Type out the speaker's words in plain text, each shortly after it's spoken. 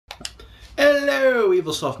Hello,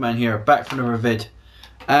 Evilslothman here, back for another vid.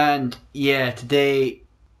 And yeah, today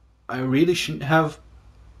I really shouldn't have,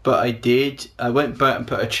 but I did. I went back and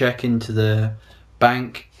put a check into the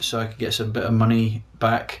bank so I could get some bit of money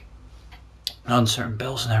back on certain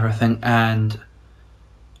bills and everything, and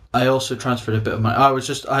I also transferred a bit of money. I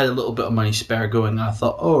had a little bit of money spare going, and I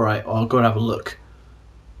thought, alright, well, I'll go and have a look.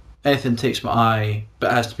 Anything takes my eye,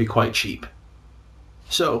 but it has to be quite cheap.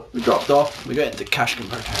 So we dropped off, we got into cash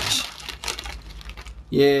converters.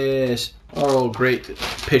 Yes, our old great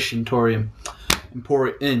Pishentorium.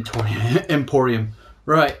 Emporium.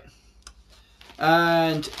 Right.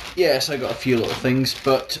 And yes, I got a few little things,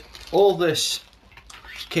 but all this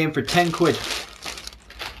came for 10 quid.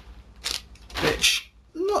 Which,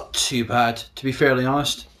 not too bad, to be fairly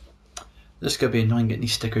honest. This is going to be annoying getting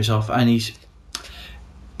these stickers off. And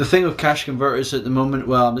the thing with cash converters at the moment,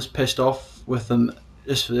 well, I'm just pissed off with them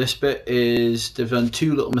just for this bit, is they've done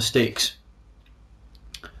two little mistakes.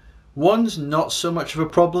 One's not so much of a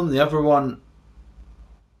problem, the other one,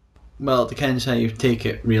 well, it depends how you take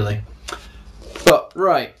it, really. But,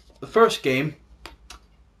 right, the first game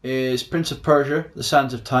is Prince of Persia, The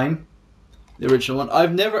Sands of Time, the original one.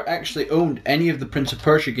 I've never actually owned any of the Prince of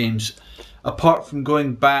Persia games, apart from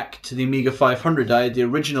going back to the Amiga 500. I had the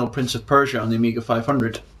original Prince of Persia on the Amiga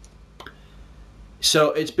 500.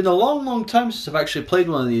 So it's been a long, long time since I've actually played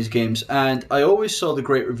one of these games, and I always saw the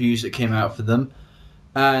great reviews that came out for them.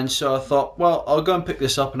 And so I thought, well, I'll go and pick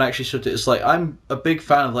this up and actually sort of, it's like, I'm a big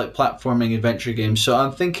fan of like platforming adventure games, so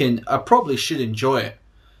I'm thinking I probably should enjoy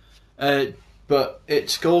it. But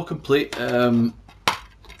it's all complete.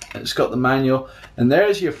 It's got the manual, and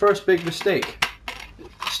there's your first big mistake.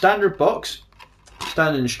 Standard box,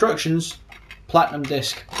 standard instructions, platinum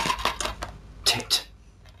disc. Tit.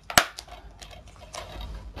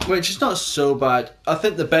 Which is not so bad. I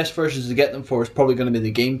think the best versions to get them for is probably going to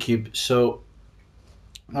be the GameCube, so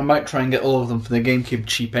I might try and get all of them for the GameCube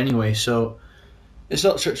cheap anyway, so it's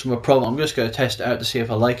not such of a problem. I'm just going to test it out to see if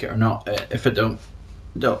I like it or not. If I don't,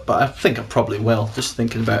 but I think I probably will, just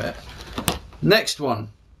thinking about it. Next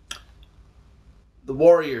one. The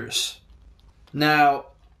Warriors. Now,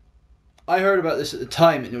 I heard about this at the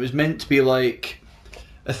time, and it was meant to be like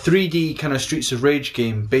a 3D kind of Streets of Rage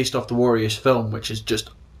game based off the Warriors film, which is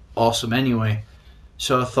just awesome anyway.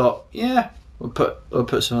 So I thought, yeah, we'll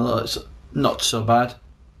put some of that. Not so bad.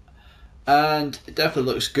 And it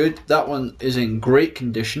definitely looks good. That one is in great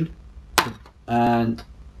condition, and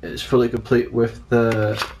it's fully complete with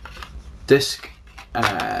the disc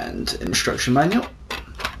and instruction manual.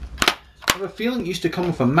 I have a feeling it used to come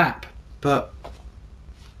with a map, but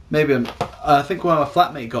maybe I think when my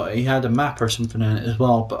flatmate got it, he had a map or something in it as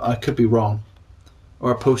well, but I could be wrong.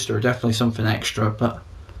 Or a poster, definitely something extra, but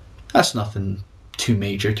that's nothing too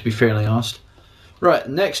major, to be fairly honest. Right,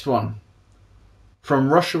 next one.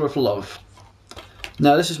 From Russia with Love.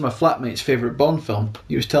 Now, this is my flatmate's favourite Bond film.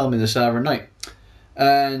 He was telling me this the other night.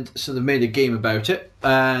 And so they made a game about it,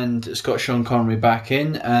 and it's got Sean Connery back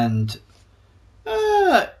in, and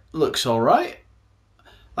looks alright.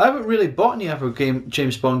 I haven't really bought any other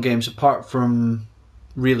James Bond games apart from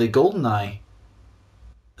really GoldenEye.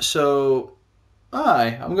 So,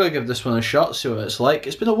 I'm going to give this one a shot, see what it's like.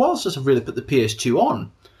 It's been a while since I've really put the PS2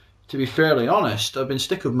 on. To be fairly honest, I've been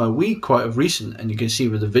sticking with my Wii quite of recent, and you can see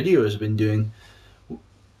where the videos have been doing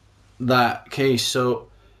that case. So,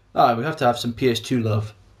 we have to have some PS2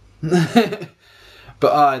 love.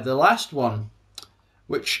 But the last one,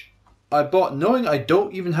 which I bought knowing I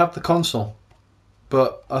don't even have the console,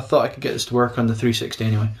 but I thought I could get this to work on the 360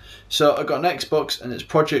 anyway. So I got an Xbox, and it's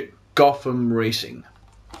Project Gotham Racing.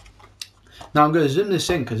 Now I'm going to zoom this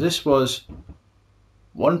in because this was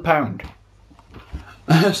 £1.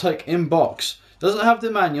 It's like in box. Doesn't have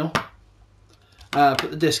the manual.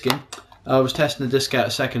 Put the disc in. I was testing the disc out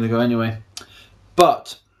a second ago anyway.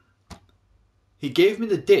 But he gave me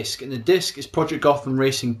the disc, and the disc is Project Gotham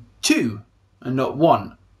Racing 2 and not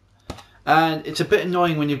 1. And it's a bit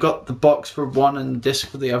annoying when you've got the box for one and the disc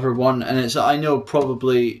for the other one, and it's, I know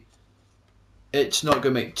probably it's not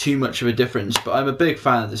going to make too much of a difference, but I'm a big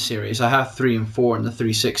fan of the series. I have 3 and 4 in the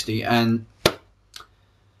 360, and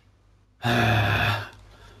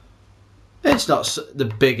it's not the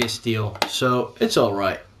biggest deal, so it's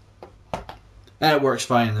alright. And it works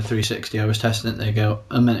fine in the 360. I was testing it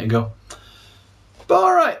a minute ago. But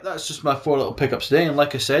alright, that's just my 4 little pickups today, and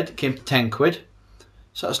like I said, it came to 10 quid.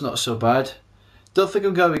 So that's not so bad. Don't think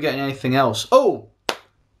I'm going to be getting anything else. Oh!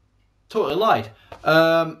 Totally lied.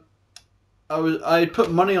 I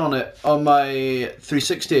put money on it on my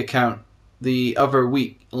 360 account the other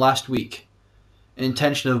week, last week,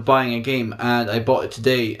 intention of buying a game, and I bought it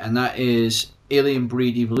today, and that is Alien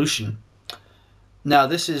Breed Evolution. Now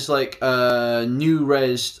this is like a new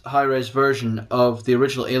high res version of the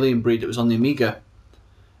original Alien Breed that was on the Amiga,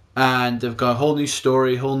 and they've got a whole new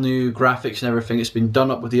story, whole new graphics and everything. It's been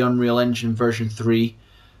done up with the Unreal Engine version 3,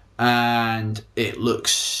 and it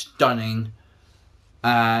looks stunning.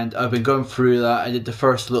 And I've been going through that. I did the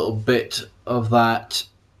first little bit of that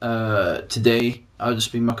today. I've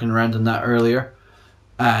just been mucking around on that earlier,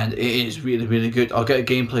 and it is really, really good. I'll get a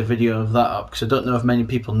gameplay video of that up because I don't know if many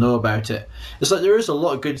people know about it. It's like there is a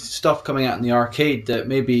lot of good stuff coming out in the arcade that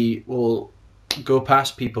maybe will go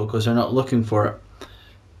past people because they're not looking for it.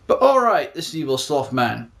 But alright, this is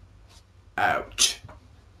Evilslothman. Out.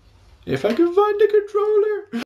 If I can find the controller.